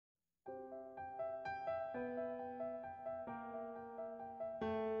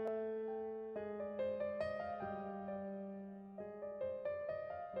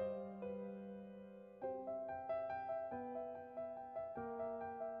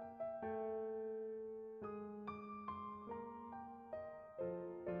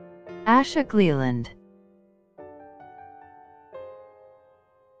Ashok Leyland.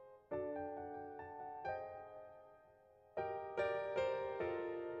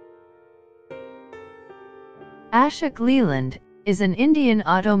 Ashok Leyland is an Indian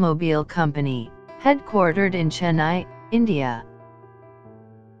automobile company, headquartered in Chennai, India.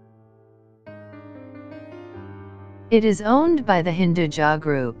 It is owned by the Hinduja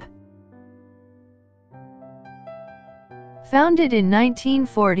Group. Founded in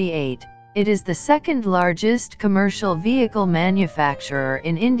 1948, it is the second largest commercial vehicle manufacturer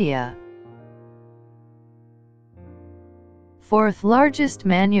in India, fourth largest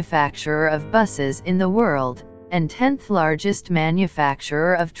manufacturer of buses in the world, and 10th largest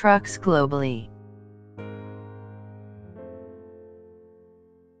manufacturer of trucks globally.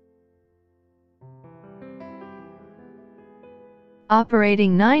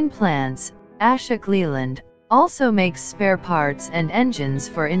 Operating 9 plants, Ashok Leyland also makes spare parts and engines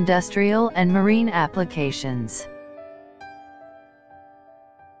for industrial and marine applications.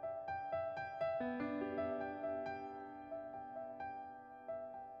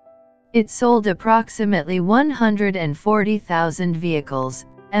 It sold approximately 140,000 vehicles,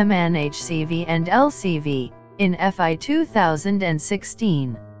 M&HCV and LCV, in FY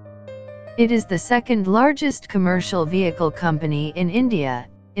 2016. It is the second largest commercial vehicle company in India,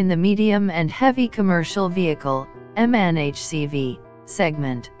 in the medium and heavy commercial vehicle, M&HCV,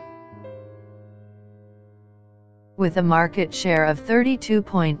 segment, with a market share of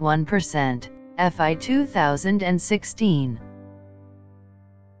 32.1%, FY 2016.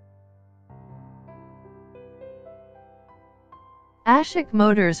 Ashok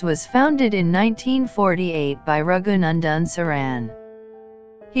Motors was founded in 1948 by Raghunandan Saran.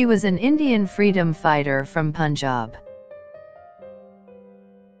 He was an Indian freedom fighter from Punjab.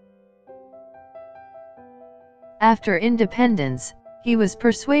 After independence, he was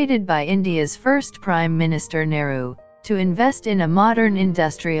persuaded by India's first Prime Minister Nehru to invest in a modern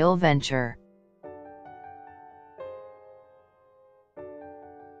industrial venture.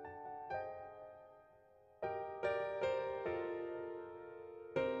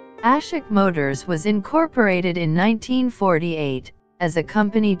 Ashok Motors was incorporated in 1948 as a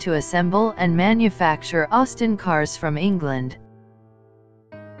company to assemble and manufacture Austin cars from England.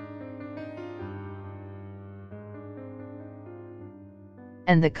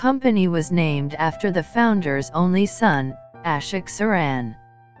 And the company was named after the founder's only son, Ashok Saran.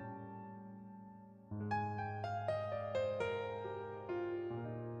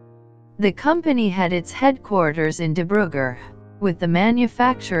 The company had its headquarters in Dibrugarh, with the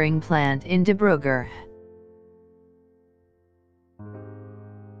manufacturing plant in Dibrugarh.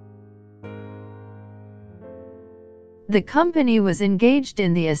 The company was engaged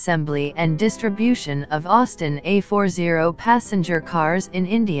in the assembly and distribution of Austin A40 passenger cars in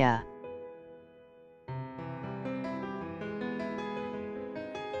India.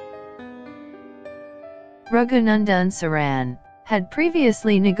 Raghunandan Saran had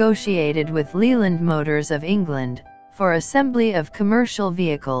previously negotiated with Leyland Motors of England for assembly of commercial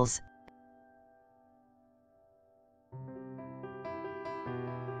vehicles,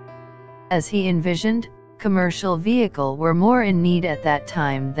 as he envisioned, commercial vehicles were more in need at that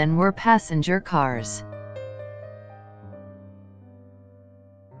time than were passenger cars.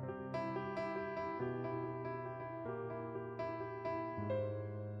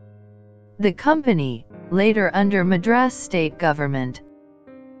 The company, later under Madras state government,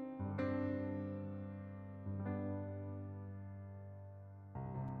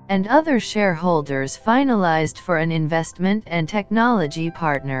 and other shareholders finalized for an investment and technology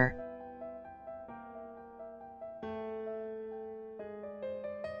partner.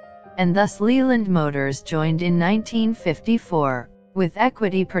 And thus Leyland Motors joined in 1954, with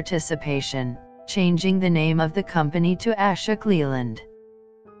equity participation, changing the name of the company to Ashok Leyland.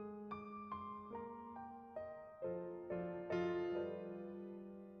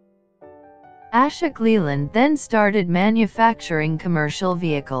 Ashok Leyland then started manufacturing commercial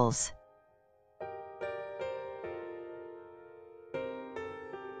vehicles.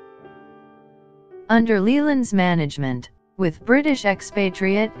 Under Leyland's management, with British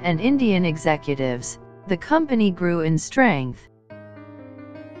expatriate and Indian executives, the company grew in strength.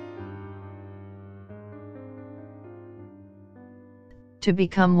 To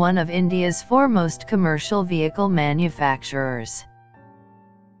become one of India's foremost commercial vehicle manufacturers.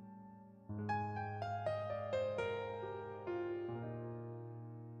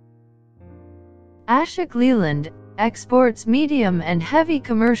 Ashok Leyland exports medium and heavy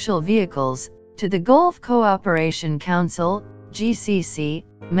commercial vehicles to the Gulf Cooperation Council, GCC,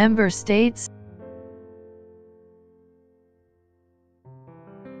 member states,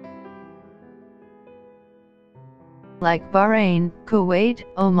 like Bahrain, Kuwait,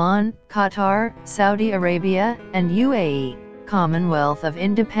 Oman, Qatar, Saudi Arabia, and UAE, Commonwealth of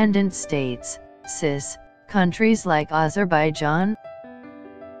Independent States, CIS, countries like Azerbaijan,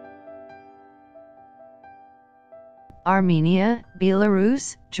 Armenia,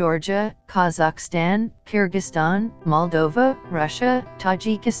 Belarus, Georgia, Kazakhstan, Kyrgyzstan, Moldova, Russia,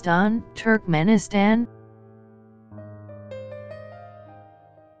 Tajikistan, Turkmenistan,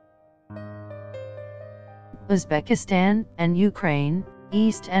 Uzbekistan, and Ukraine,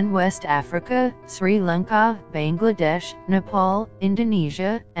 East and West Africa, Sri Lanka, Bangladesh, Nepal,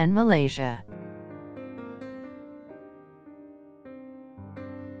 Indonesia, and Malaysia.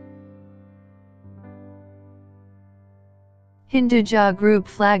 Hinduja Group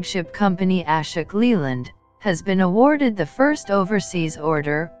flagship company Ashok Leyland has been awarded the first overseas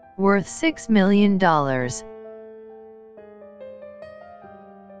order, worth $6 million,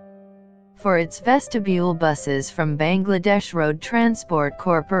 for its vestibule buses from Bangladesh Road Transport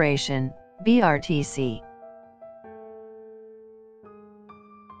Corporation, BRTC.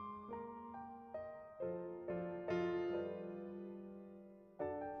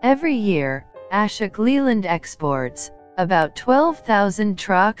 Every year, Ashok Leyland exports about 12,000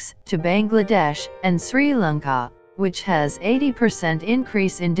 trucks to Bangladesh and Sri Lanka, which has 80%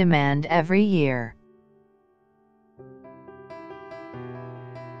 increase in demand every year.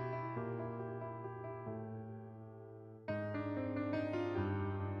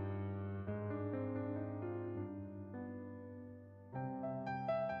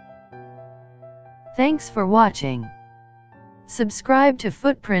 Thanks for watching. Subscribe to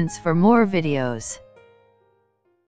Footprints for more videos.